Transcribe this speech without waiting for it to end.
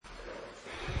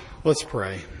Let's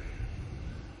pray.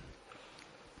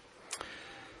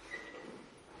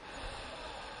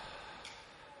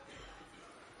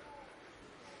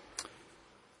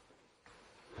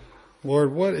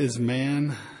 Lord, what is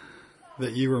man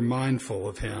that you are mindful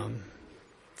of him?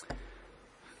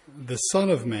 The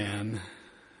Son of Man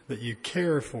that you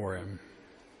care for him.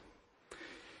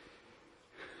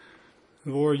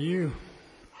 Lord, you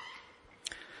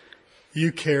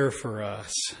care for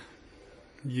us.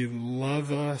 You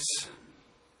love us.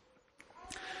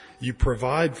 You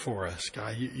provide for us,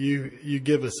 God. You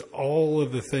give us all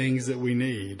of the things that we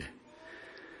need.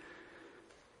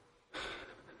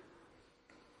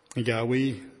 And God,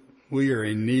 we are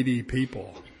a needy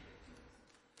people.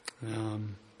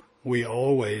 We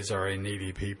always are a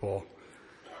needy people.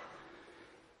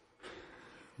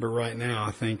 But right now,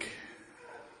 I think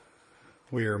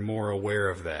we are more aware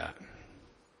of that.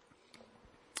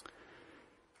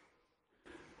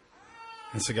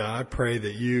 And so, God, I pray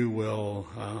that you will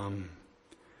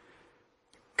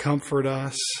comfort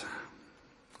us,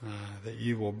 that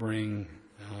you will bring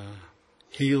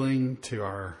healing to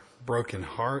our broken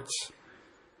hearts.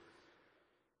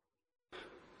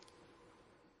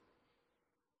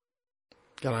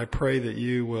 God, I pray that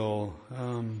you will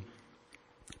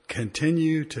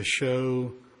continue to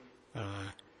show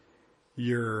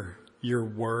your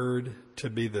word to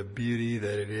be the beauty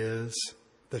that it is,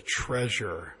 the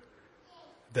treasure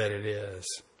that it is.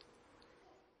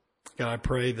 God, I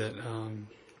pray that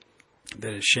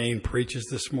as Shane preaches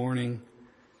this morning,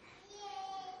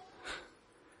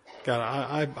 God,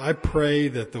 I pray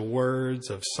that the words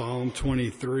of Psalm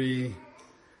 23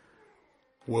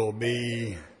 will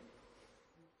be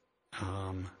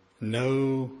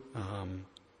no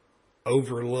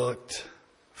overlooked,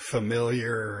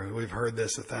 familiar, we've heard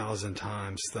this 1,000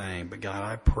 times thing. But God,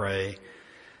 I pray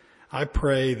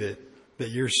that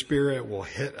your Spirit will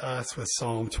hit us with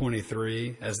Psalm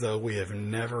 23 as though we have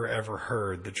never, ever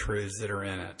heard the truths that are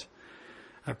in it.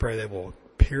 I pray they will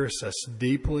pierce us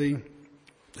deeply,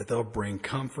 that they'll bring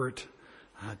comfort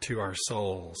to our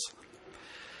souls.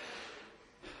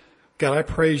 God, I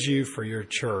praise you for your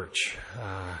church.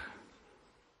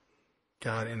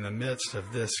 God, in the midst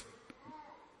of this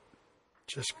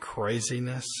just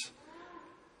craziness,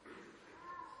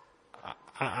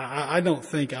 I don't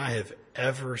think I have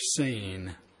ever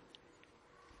seen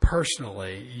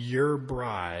personally your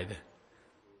bride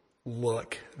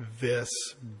look this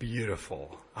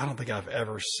beautiful. I don't think I've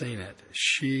ever seen it.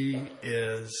 She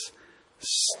is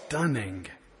stunning.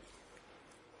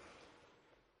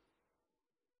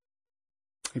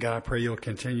 God, I pray you'll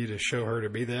continue to show her to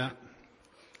be that,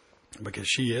 because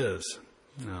she is.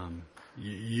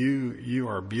 You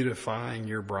are beautifying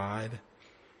your bride.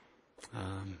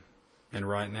 And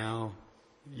right now,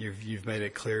 you've made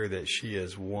it clear that she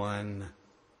is one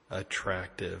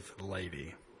attractive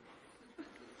lady.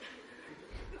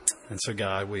 And so,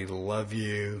 God, we love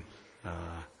you.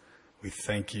 We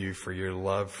thank you for your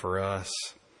love for us,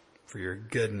 for your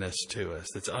goodness to us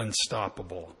that's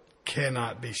unstoppable,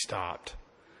 cannot be stopped,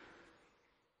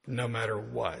 no matter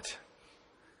what.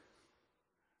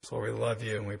 So, Lord, we love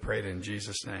you, and we pray it in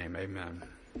Jesus' name. Amen.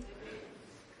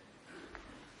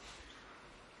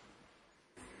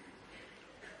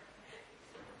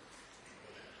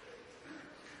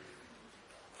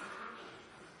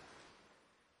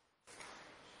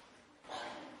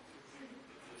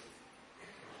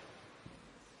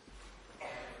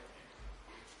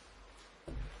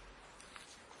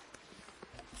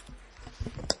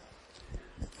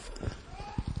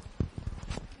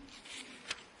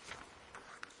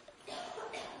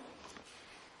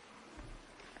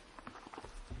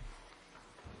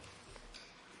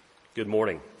 Good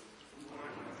morning.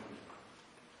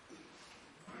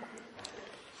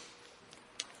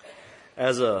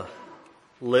 As a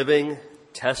living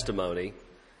testimony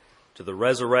to the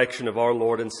resurrection of our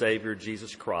Lord and Savior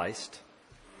Jesus Christ,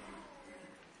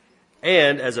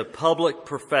 and as a public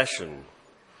profession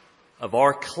of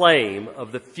our claim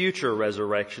of the future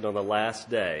resurrection on the last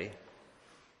day,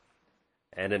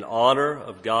 and in honor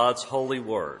of God's holy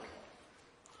word,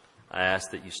 I ask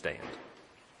that you stand.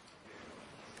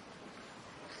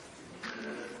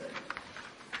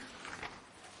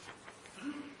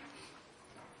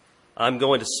 I'm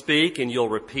going to speak and you'll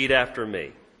repeat after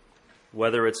me,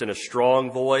 whether it's in a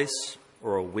strong voice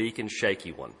or a weak and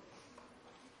shaky one.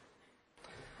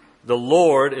 The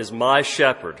Lord is my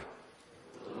shepherd.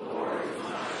 The Lord is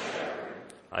my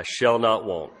shepherd. I shall not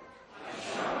want.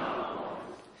 I shall not want.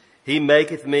 He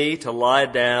maketh me to lie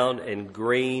down in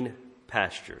green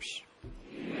pastures.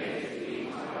 He maketh me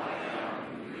to lie down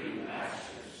in green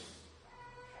pastures.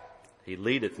 He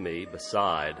leadeth me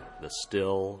beside the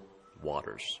still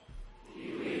waters.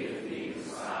 He leadeth me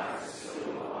beside the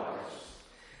still waters.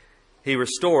 He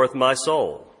restoreth my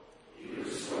soul. He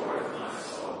restoreth my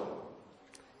soul.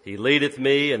 He leadeth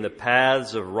me in the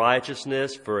paths of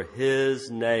righteousness for his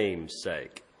name's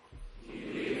sake. He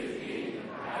leadeth me in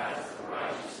the paths of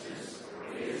righteousness for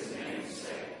his name's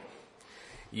sake.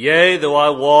 Yea, though I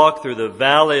walk through the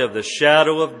valley of the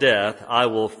shadow of death, I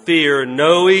will fear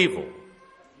no evil.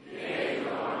 Yea,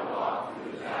 though I walk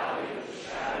through the valley of the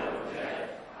shadow of death,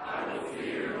 I will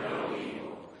fear no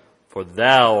evil. For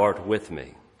thou art with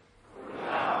me. For thou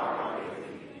art with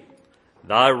me.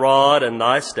 Thy rod and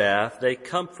thy staff, they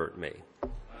comfort me.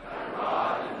 Thy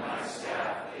rod and thy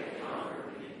staff, they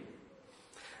comfort me.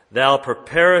 Thou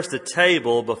preparest a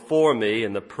table before me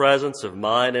in the presence of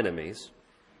mine enemies.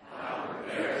 Thou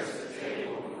preparest a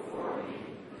table before me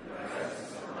in the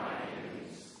presence of mine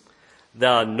enemies.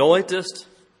 Thou anointest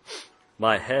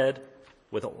my head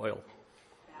with oil.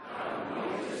 Thou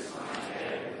anointest my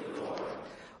head with oil.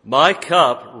 My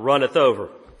cup runneth over.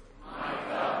 My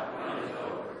cup runneth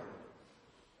over.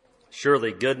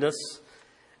 Surely goodness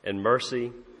and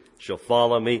mercy shall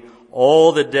follow me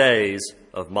all the days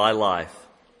of my life.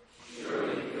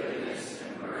 Surely goodness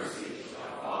and mercy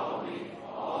shall follow me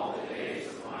all the days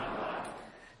of my life.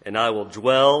 And I will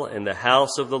dwell in the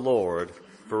house of the Lord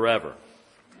forever.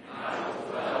 And I will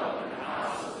dwell in the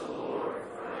house of the Lord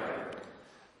forever.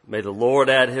 May the Lord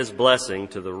add his blessing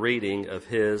to the reading of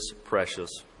his precious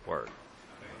word.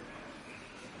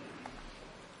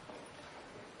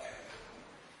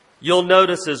 You'll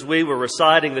notice as we were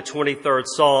reciting the 23rd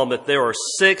Psalm that there are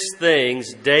 6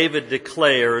 things David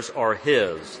declares are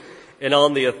his. And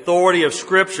on the authority of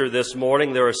Scripture this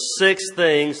morning, there are 6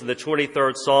 things in the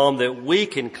 23rd Psalm that we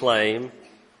can claim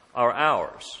are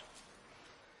ours.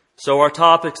 So our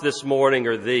topics this morning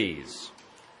are these: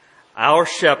 our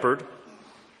shepherd,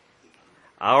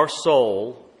 our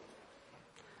soul,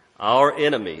 our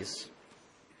enemies,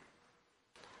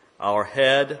 our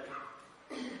head,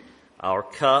 our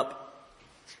cup,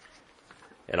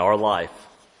 and our life.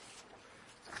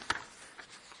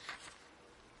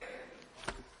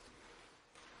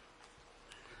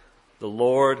 The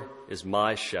Lord is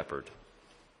my shepherd.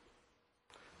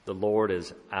 The Lord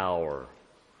is our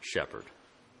shepherd.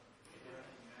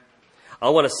 I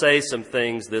want to say some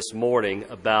things this morning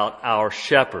about our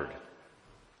shepherd.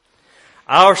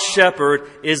 Our shepherd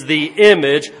is the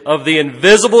image of the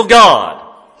invisible God.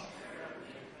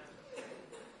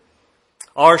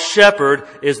 Our shepherd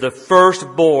is the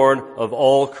firstborn of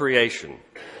all creation.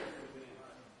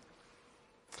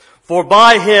 For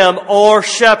by him, our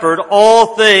shepherd,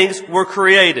 all things were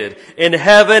created in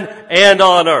heaven and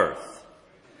on earth,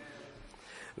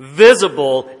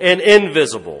 visible and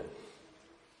invisible,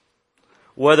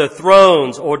 whether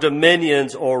thrones or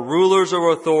dominions or rulers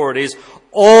or authorities,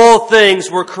 all things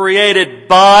were created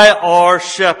by our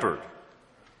shepherd.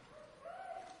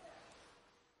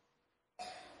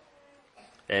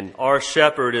 And our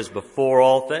shepherd is before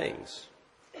all things.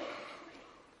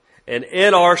 And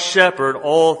in our shepherd,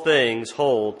 all things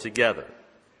hold together.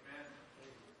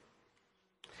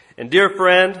 And dear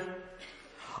friend,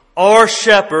 our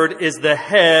shepherd is the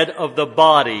head of the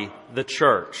body, the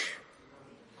church.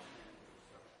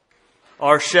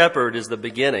 Our shepherd is the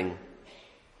beginning.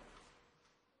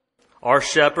 Our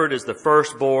shepherd is the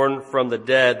firstborn from the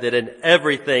dead, that in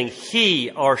everything he,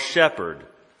 our shepherd,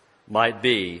 might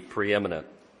be preeminent.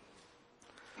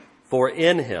 For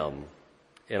in him,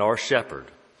 in our shepherd,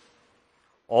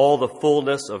 all the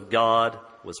fullness of God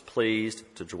was pleased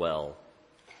to dwell.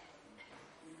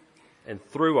 And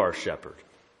through our shepherd,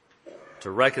 to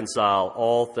reconcile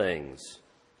all things,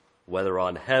 whether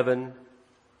on heaven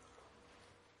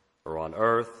or on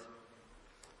earth,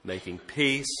 making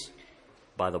peace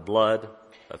by the blood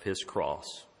of his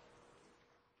cross.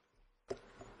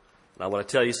 And I want to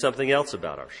tell you something else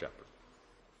about our shepherd.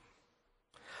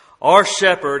 Our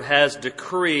shepherd has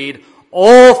decreed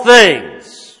all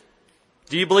things.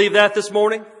 Do you believe that this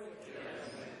morning?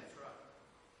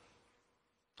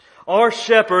 Our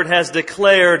shepherd has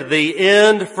declared the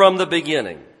end from the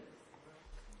beginning,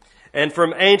 and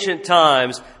from ancient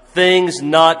times, things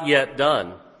not yet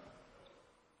done,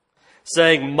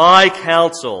 saying, my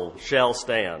counsel shall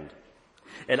stand,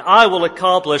 and I will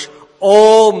accomplish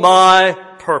all my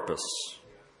purpose.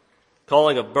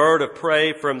 Calling a bird of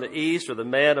prey from the east, or the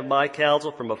man of my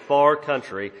counsel from a far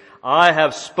country, I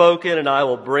have spoken and I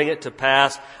will bring it to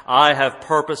pass. I have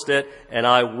purposed it and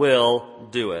I will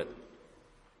do it.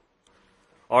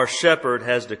 Our shepherd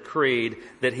has decreed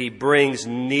that he brings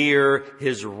near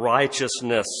his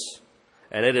righteousness,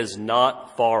 and it is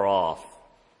not far off.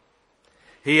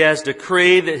 He has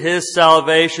decreed that his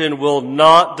salvation will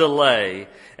not delay,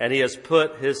 and he has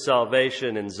put his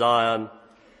salvation in Zion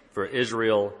for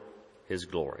Israel, his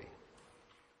glory.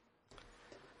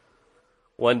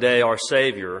 One day our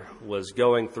Savior was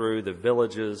going through the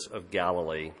villages of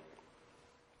Galilee,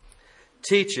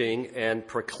 teaching and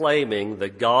proclaiming the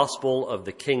gospel of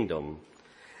the kingdom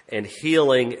and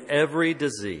healing every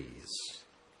disease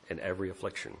and every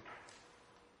affliction.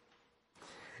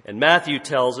 And Matthew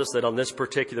tells us that on this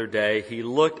particular day, he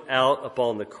looked out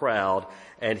upon the crowd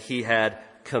and he had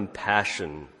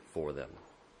compassion for them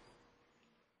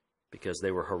because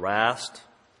they were harassed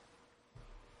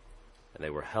and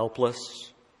they were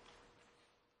helpless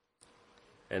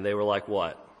and they were like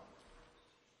what?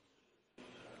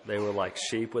 They were like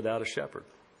sheep without a shepherd.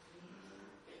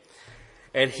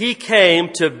 And he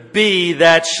came to be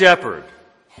that shepherd.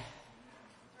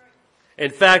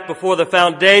 In fact, before the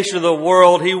foundation of the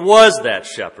world, he was that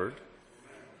shepherd.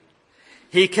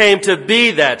 He came to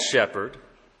be that shepherd,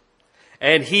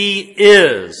 and he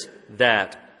is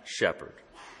that shepherd.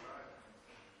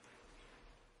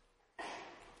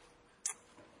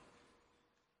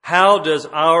 How does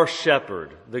our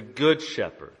shepherd, the good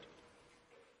shepherd,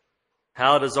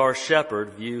 how does our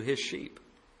shepherd view his sheep?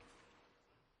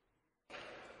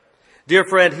 Dear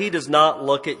friend, he does not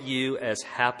look at you as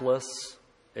hapless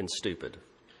and stupid.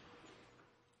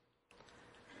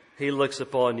 He looks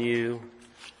upon you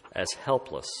as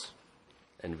helpless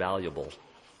and valuable.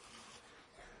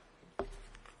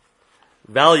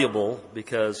 Valuable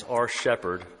because our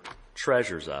shepherd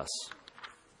treasures us.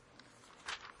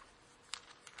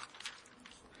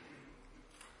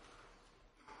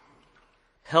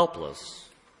 Helpless,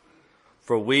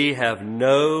 for we have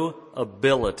no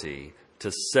ability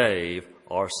to save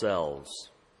ourselves.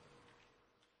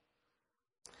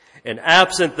 And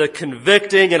absent the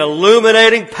convicting and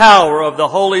illuminating power of the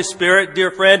Holy Spirit, dear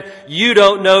friend, you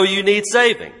don't know you need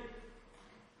saving.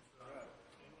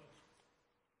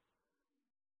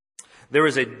 There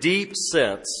is a deep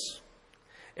sense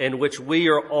in which we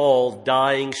are all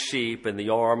dying sheep in the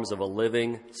arms of a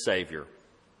living Savior,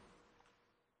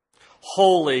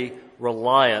 wholly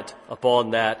reliant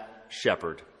upon that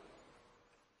shepherd.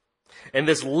 And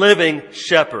this living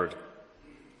shepherd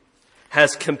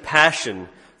has compassion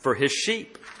for his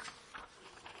sheep.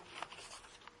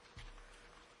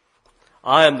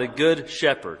 I am the good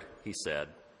shepherd, he said.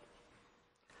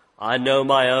 I know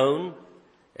my own,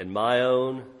 and my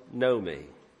own know me.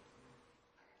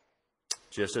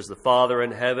 Just as the Father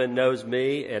in heaven knows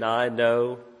me, and I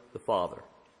know the Father.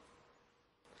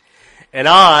 And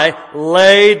I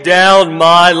lay down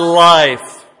my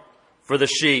life for the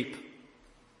sheep.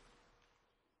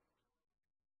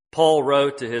 Paul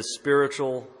wrote to his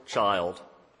spiritual child,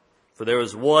 for there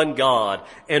is one God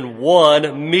and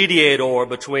one mediator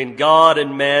between God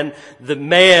and men, the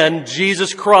man,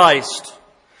 Jesus Christ,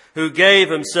 who gave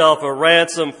himself a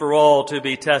ransom for all to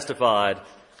be testified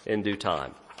in due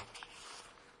time.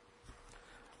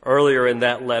 Earlier in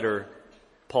that letter,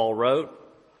 Paul wrote,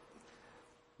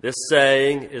 this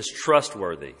saying is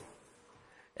trustworthy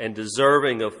and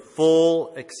deserving of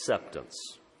full acceptance,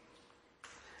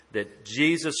 that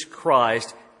Jesus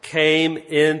Christ came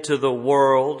into the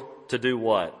world to do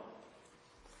what?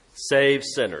 Save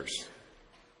sinners.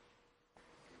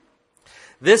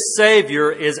 This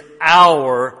Savior is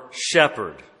our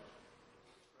shepherd.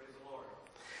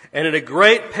 And in a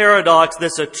great paradox,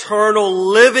 this eternal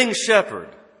living shepherd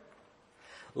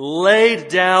laid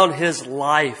down his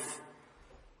life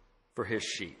for his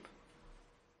sheep.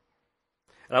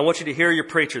 And I want you to hear your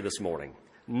preacher this morning.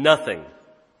 Nothing,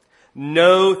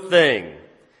 no thing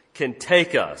can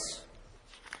take us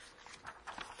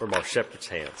from our shepherd's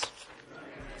hands.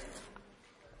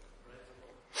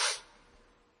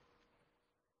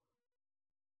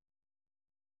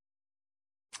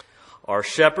 Our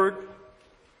shepherd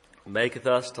maketh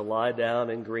us to lie down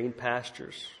in green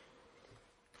pastures.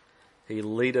 He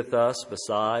leadeth us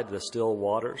beside the still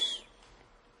waters.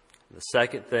 The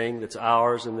second thing that's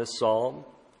ours in this psalm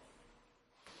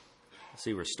is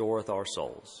he restoreth our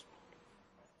souls.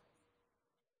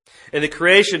 In the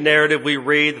creation narrative, we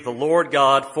read that the Lord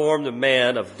God formed a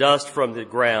man of dust from the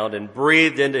ground and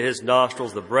breathed into his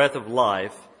nostrils the breath of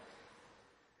life,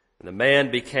 and the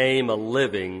man became a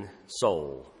living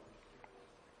soul.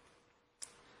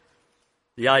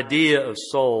 The idea of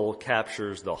soul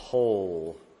captures the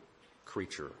whole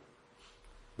creature,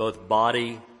 both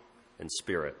body and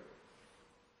spirit.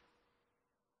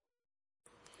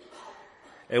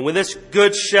 And when this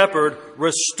good shepherd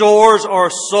restores our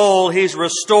soul, he's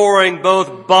restoring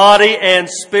both body and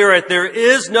spirit. There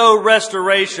is no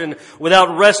restoration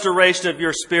without restoration of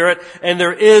your spirit, and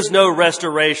there is no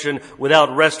restoration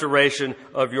without restoration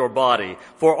of your body.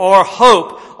 For our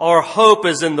hope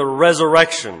is in the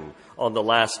resurrection on the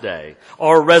last day.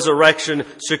 Our resurrection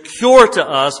secured to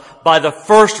us by the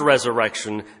first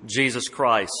resurrection, Jesus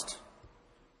Christ.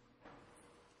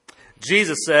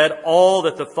 Jesus said, all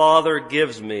that the Father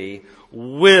gives me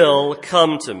will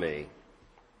come to me.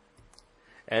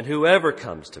 And whoever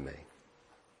comes to me,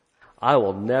 I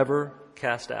will never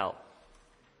cast out.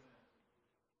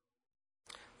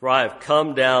 For I have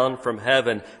come down from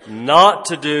heaven not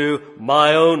to do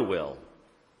my own will,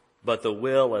 but the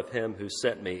will of him who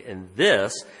sent me. And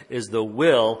this is the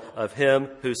will of him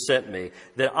who sent me,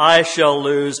 that I shall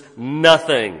lose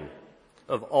nothing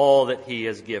of all that he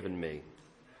has given me,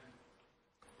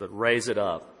 but raise it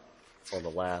up on the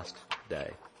last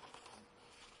day.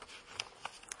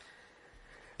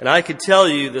 And I can tell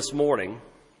you this morning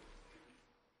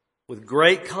with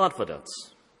great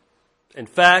confidence, in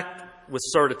fact, with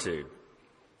certitude,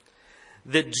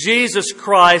 that Jesus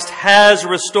Christ has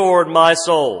restored my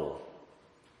soul,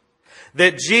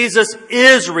 that Jesus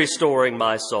is restoring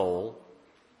my soul,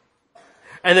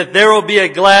 and that there will be a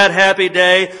glad, happy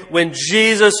day when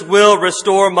Jesus will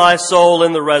restore my soul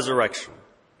in the resurrection.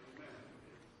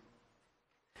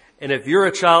 And if you're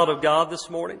a child of God this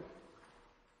morning,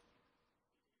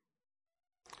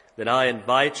 then I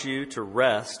invite you to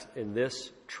rest in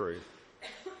this truth,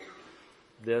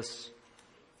 this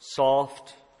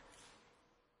soft,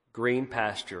 green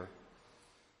pasture,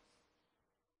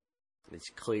 these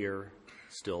clear,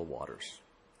 still waters.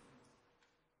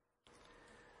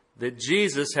 That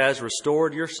Jesus has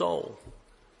restored your soul.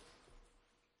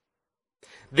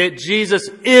 That Jesus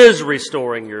is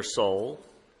restoring your soul.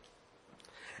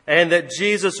 And that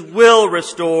Jesus will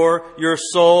restore your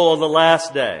soul on the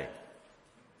last day.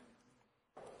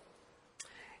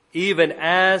 Even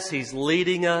as he's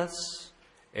leading us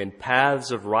in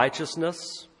paths of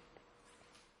righteousness.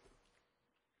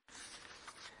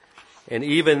 And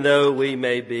even though we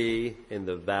may be in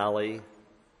the valley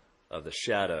of the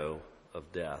shadow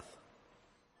of death.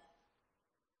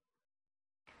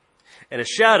 And a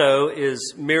shadow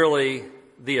is merely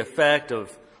the effect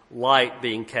of light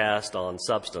being cast on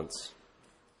substance.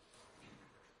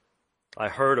 I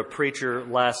heard a preacher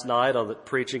last night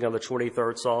preaching on the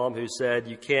 23rd Psalm who said,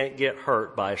 you can't get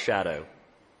hurt by a shadow.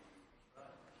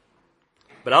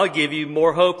 But I'll give you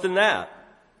more hope than that.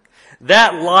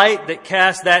 That light that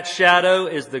casts that shadow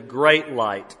is the great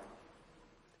light.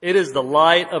 It is the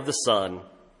light of the sun.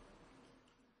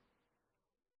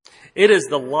 It is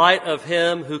the light of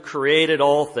him who created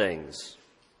all things.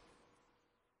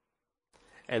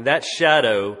 And that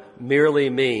shadow merely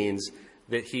means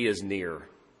that he is near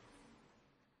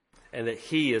and that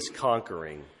he is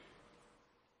conquering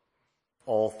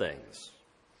all things.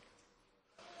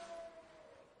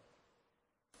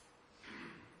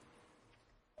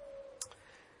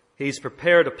 He's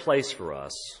prepared a place for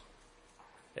us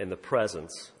in the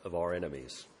presence of our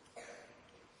enemies.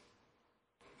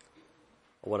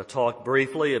 I want to talk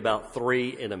briefly about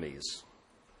 3 enemies.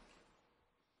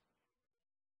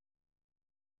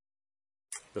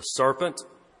 The serpent,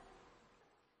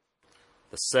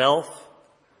 the self,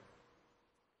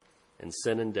 and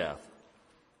sin and death.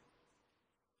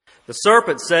 The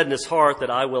serpent said in his heart that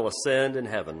I will ascend in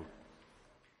heaven.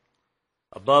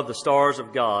 Above the stars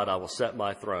of God, I will set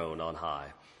my throne on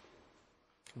high.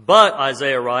 But,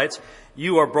 Isaiah writes,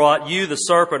 you, the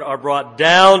serpent, are brought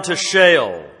down to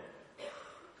Sheol,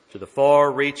 to the far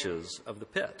reaches of the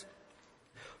pit.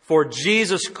 For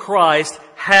Jesus Christ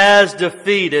has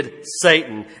defeated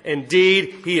Satan.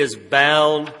 Indeed, he is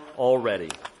bound already.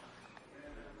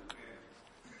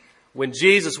 When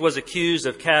Jesus was accused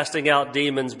of casting out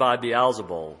demons by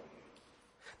Beelzebul,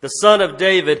 the son of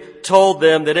David told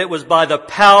them that it was by the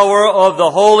power of the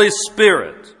Holy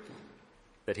Spirit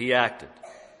that he acted.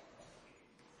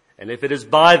 And if it is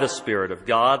by the Spirit of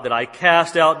God that I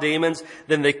cast out demons,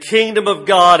 then the kingdom of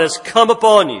God has come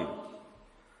upon you.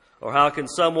 Or how can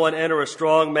someone enter a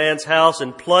strong man's house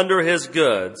and plunder his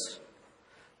goods,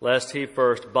 lest he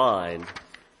first bind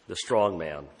the strong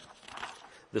man?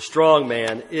 The strong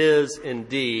man is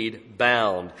indeed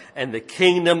bound, and the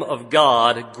kingdom of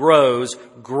God grows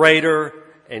greater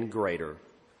and greater.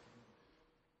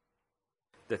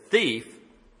 The thief,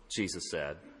 Jesus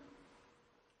said,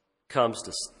 comes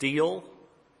to steal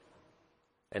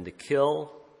and to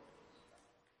kill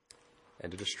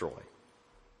and to destroy.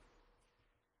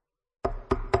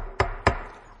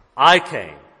 I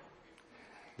came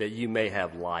that you may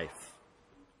have life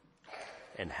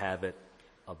and have it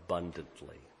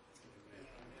abundantly.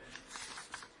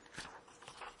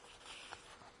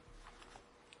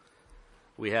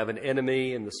 We have an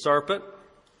enemy in the serpent,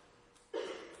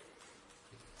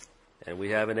 and we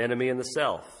have an enemy in the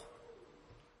self.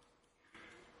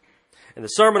 In the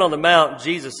Sermon on the Mount,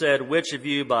 Jesus said, "Which of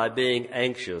you, by being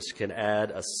anxious, can add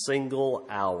a single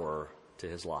hour to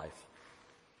his life?"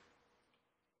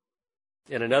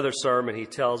 In another sermon, he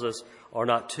tells us, "Are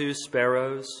not 2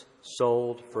 sparrows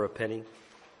sold for a penny?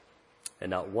 And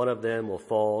not one of them will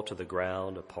fall to the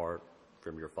ground apart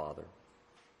from your Father.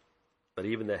 But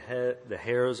even the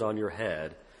hairs on your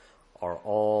head are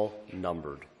all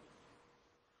numbered.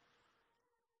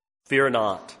 Fear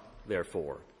not,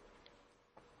 therefore.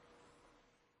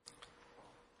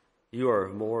 You are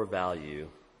of more value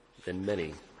than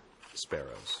many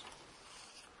sparrows."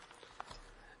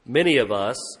 Many of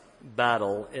us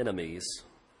battle enemies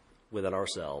within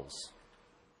ourselves.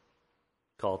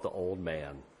 Call it the old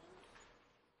man.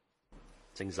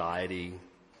 It's anxiety,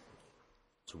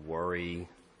 it's worry,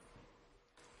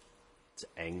 it's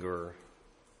anger,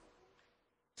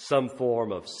 some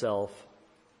form of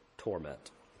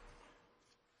self-torment.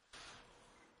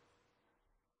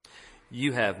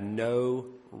 You have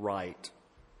no right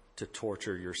to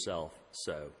torture yourself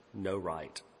so. No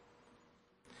right.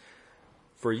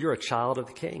 For you're a child of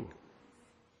the King.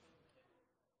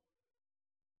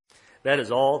 That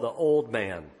is all the old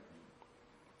man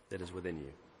that is within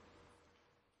you.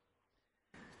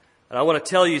 And I want to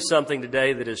tell you something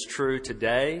today that is true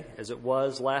today as it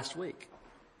was last week.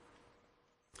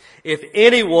 If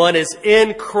anyone is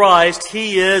in Christ,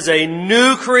 he is a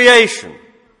new creation.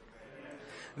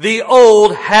 The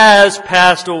old has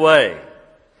passed away.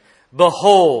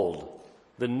 Behold,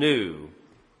 the new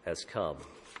has come.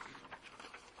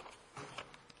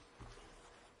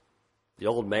 The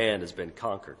old man has been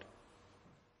conquered.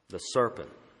 The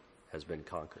serpent has been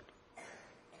conquered.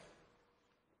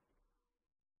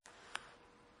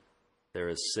 There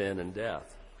is sin and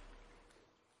death.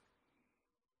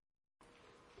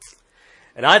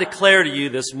 And I declare to you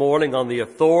this morning on the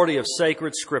authority of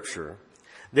sacred Scripture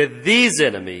that these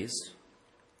enemies,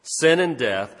 sin and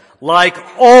death, like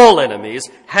all enemies,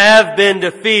 have been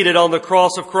defeated on the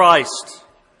cross of Christ.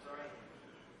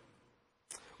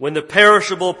 When the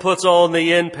perishable puts on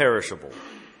the imperishable,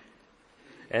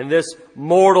 and this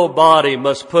mortal body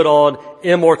must put on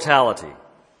immortality,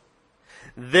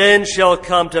 then shall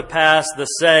come to pass the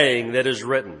saying that is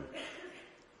written,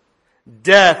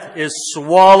 "Death is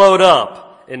swallowed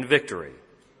up in victory.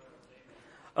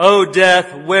 O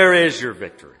death, where is your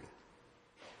victory?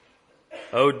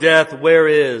 O death, where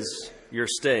is your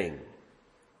sting?"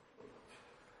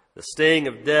 The sting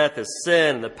of death is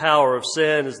sin, and the power of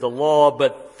sin is the law.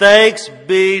 But thanks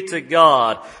be to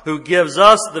God who gives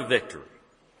us the victory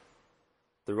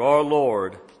through our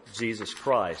Lord Jesus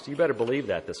Christ. You better believe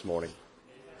that this morning.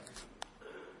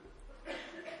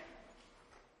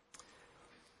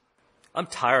 I'm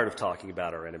tired of talking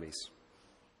about our enemies.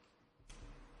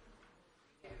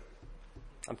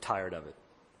 I'm tired of it.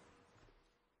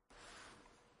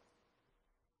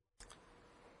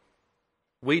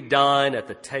 We dine at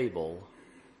the table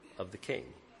of the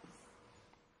King.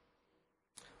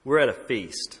 We're at a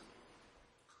feast.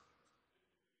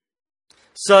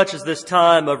 Such is this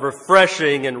time of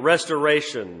refreshing and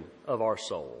restoration of our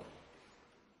soul.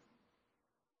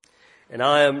 And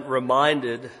I am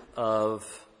reminded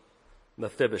of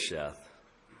Mephibosheth,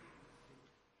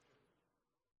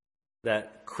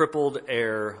 that crippled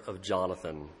heir of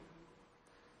Jonathan,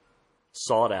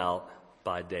 sought out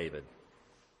by David.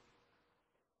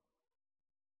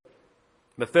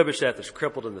 Mephibosheth is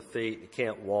crippled in the feet, he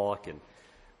can't walk, and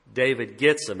David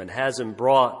gets him and has him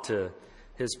brought to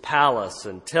his palace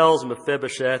and tells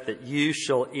Mephibosheth that you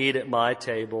shall eat at my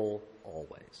table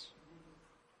always.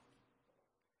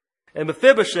 And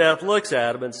Mephibosheth looks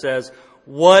at him and says,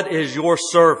 "What is your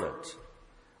servant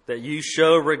that you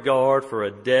show regard for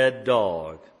a dead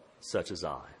dog such as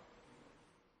I?"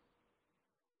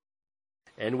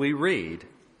 And we read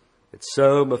that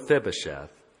so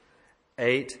Mephibosheth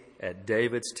ate at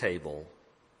David's table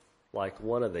like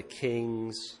one of the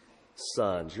king's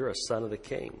sons. You're a son of the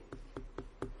king.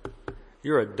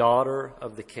 You're a daughter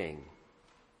of the king.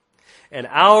 And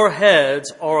our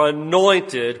heads are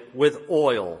anointed with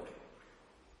oil.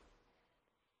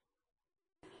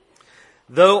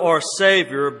 Though our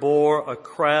Savior bore a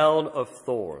crown of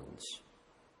thorns,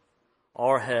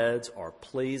 our heads are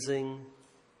pleasing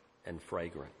and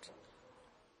fragrant.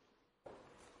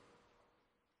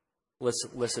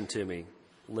 Listen to me.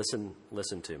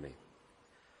 Listen to me.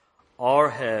 Our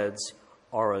heads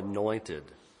are anointed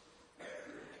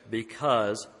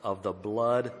because of the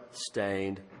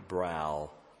blood-stained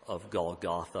brow of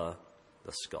Golgotha,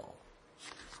 the skull.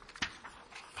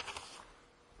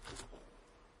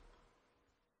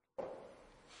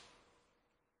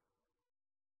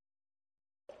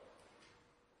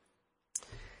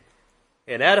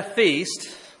 And at a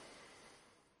feast,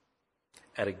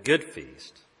 at a good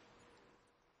feast,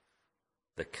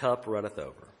 the cup runneth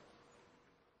over.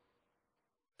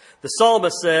 The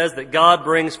psalmist says that God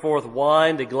brings forth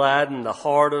wine to gladden the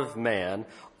heart of man,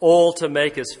 oil to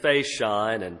make his face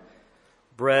shine, and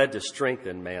bread to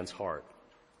strengthen man's heart.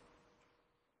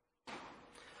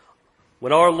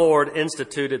 When our Lord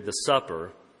instituted the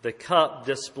supper, the cup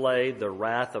displayed the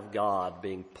wrath of God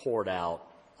being poured out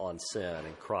on sin,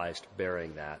 and Christ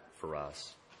bearing that for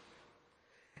us.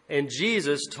 And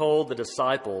Jesus told the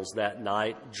disciples that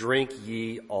night, "Drink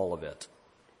ye all of it."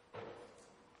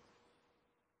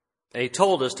 And he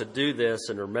told us to do this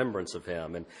in remembrance of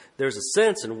him. And there's a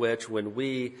sense in which when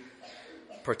we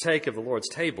partake of the Lord's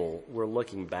table, we're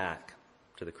looking back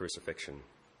to the crucifixion.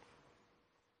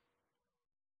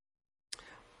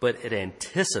 But it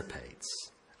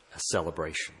anticipates a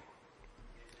celebration,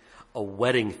 a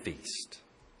wedding feast,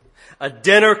 a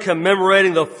dinner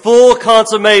commemorating the full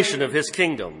consummation of his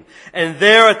kingdom. And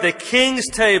there at the king's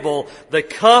table, the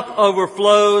cup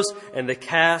overflows and the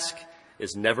cask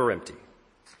is never empty.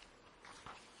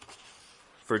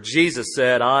 For Jesus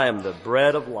said, "I am the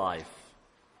bread of life.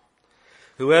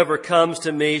 Whoever comes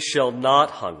to me shall not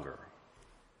hunger,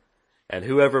 and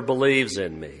whoever believes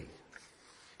in me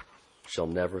shall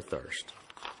never thirst."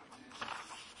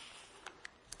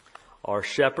 Our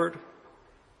shepherd,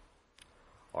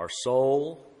 our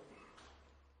soul,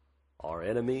 our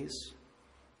enemies,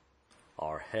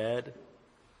 our head,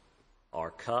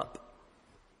 our cup,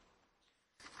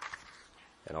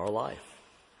 and our life.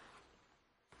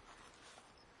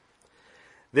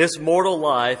 This mortal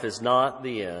life is not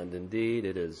the end. Indeed,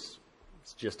 it's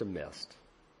just a mist.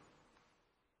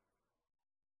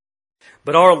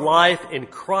 But our life in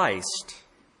Christ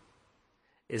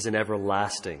is an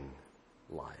everlasting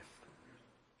life.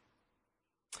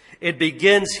 It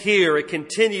begins here. It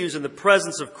continues in the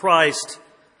presence of Christ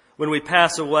when we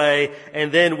pass away.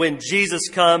 And then when Jesus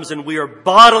comes and we are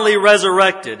bodily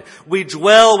resurrected, we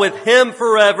dwell with him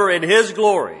forever in his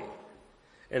glory.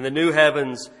 In the new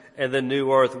heavens and the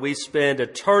new earth, we spend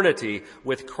eternity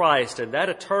with Christ. And that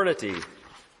eternity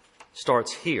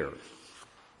starts here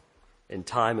in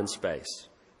time and space.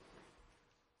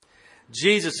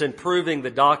 Jesus, in proving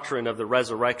the doctrine of the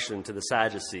resurrection to the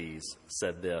Sadducees,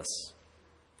 said this: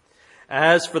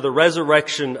 "As for the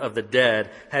resurrection of the dead,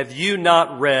 have you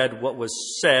not read what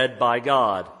was said by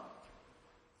God?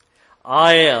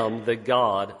 I am the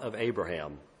God of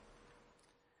Abraham,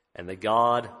 and the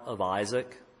God of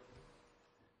Isaac,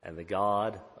 and the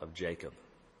God of Jacob."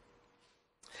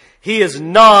 He is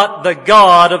not the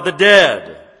God of the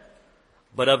dead,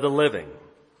 but of the living.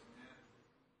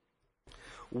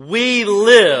 We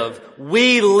live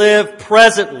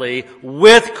presently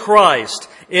with Christ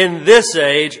in this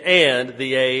age and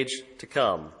the age to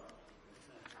come.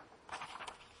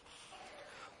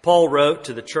 Paul wrote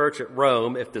to the church at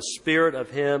Rome, "If the spirit of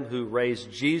him who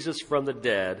raised Jesus from the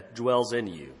dead dwells in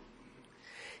you,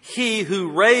 he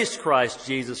who raised Christ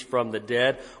Jesus from the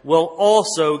dead will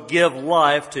also give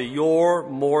life to your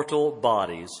mortal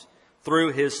bodies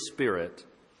through his Spirit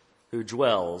who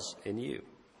dwells in you."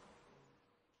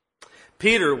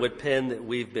 Peter would pen that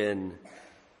we've been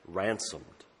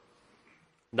ransomed,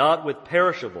 not with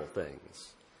perishable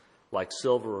things like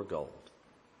silver or gold,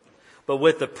 but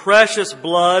with the precious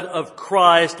blood of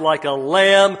Christ, like a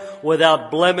lamb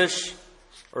without blemish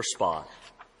or spot.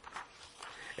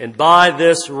 And by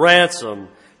this ransom,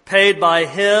 paid by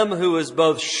him who is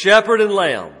both shepherd and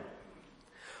lamb,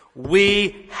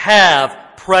 we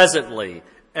have presently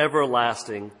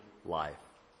everlasting life.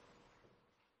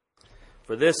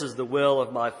 For this is the will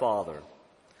of my Father,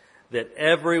 that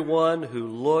everyone who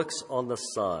looks on the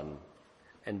Son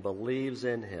and believes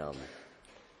in him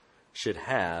should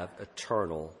have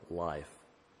eternal life.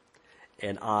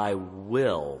 And I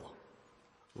will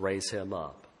raise him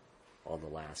up on the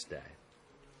last day.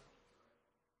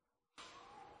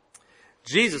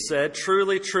 Jesus said,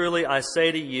 "Truly, truly, I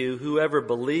say to you, whoever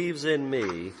believes in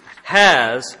me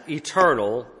has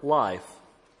eternal life."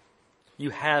 You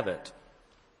have it.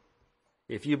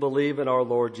 If you believe in our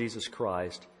Lord Jesus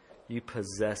Christ, you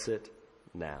possess it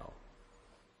now.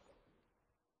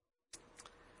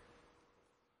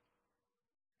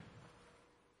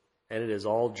 And it is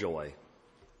all joy.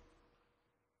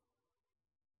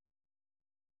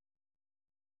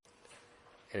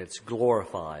 And it's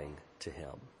glorifying to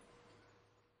him.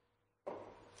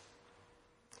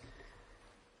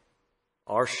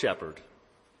 our shepherd.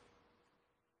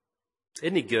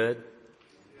 Isn't he good?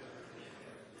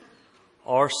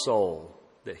 Our soul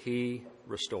that he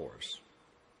restores,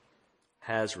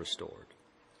 has restored,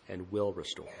 and will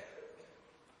restore.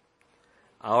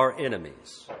 Our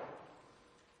enemies,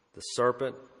 the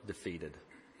serpent defeated,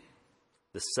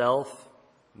 the self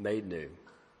made new,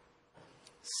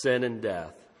 sin and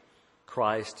death,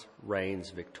 Christ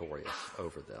reigns victorious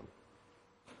over them.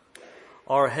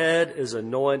 Our head is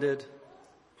anointed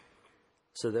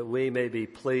so that we may be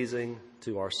pleasing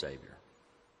to our Savior.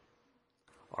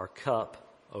 Our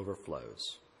cup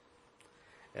overflows,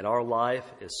 and our life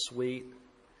is sweet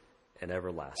and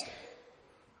everlasting.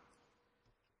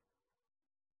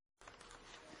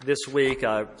 This week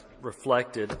I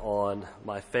reflected on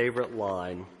my favorite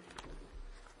line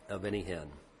of any hymn.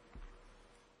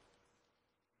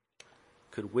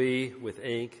 Could we with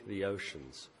ink the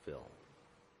oceans fill,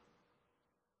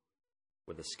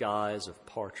 with the skies of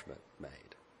parchment made?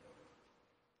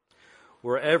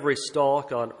 Were every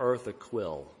stalk on earth a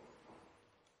quill,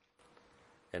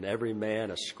 and every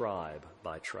man a scribe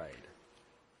by trade?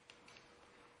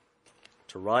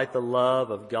 To write the love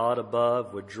of God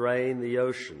above would drain the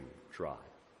ocean dry,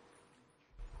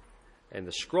 and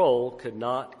the scroll could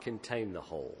not contain the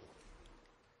whole,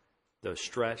 though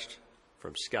stretched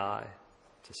from sky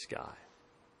to sky.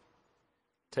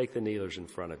 Take the kneelers in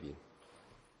front of you.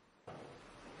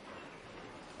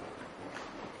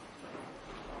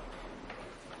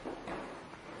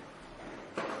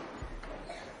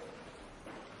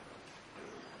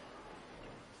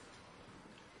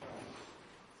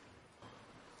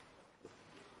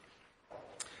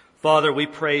 Father, we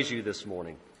praise you this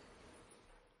morning,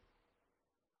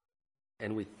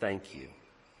 and we thank you.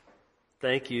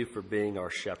 Thank you for being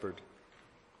our shepherd.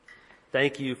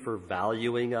 Thank you for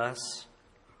valuing us,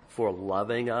 for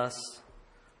loving us,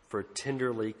 for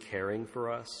tenderly caring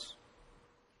for us.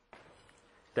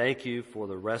 Thank you for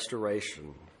the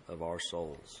restoration of our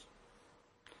souls,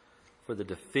 for the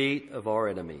defeat of our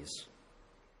enemies,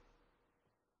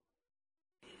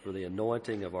 for the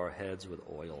anointing of our heads with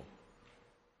oil.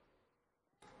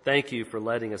 Thank you for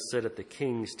letting us sit at the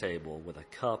King's table with a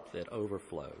cup that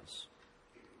overflows,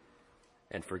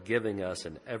 and for giving us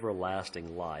an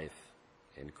everlasting life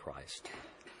in Christ.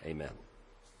 Amen.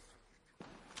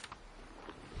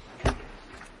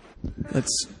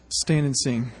 Let's stand and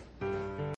sing.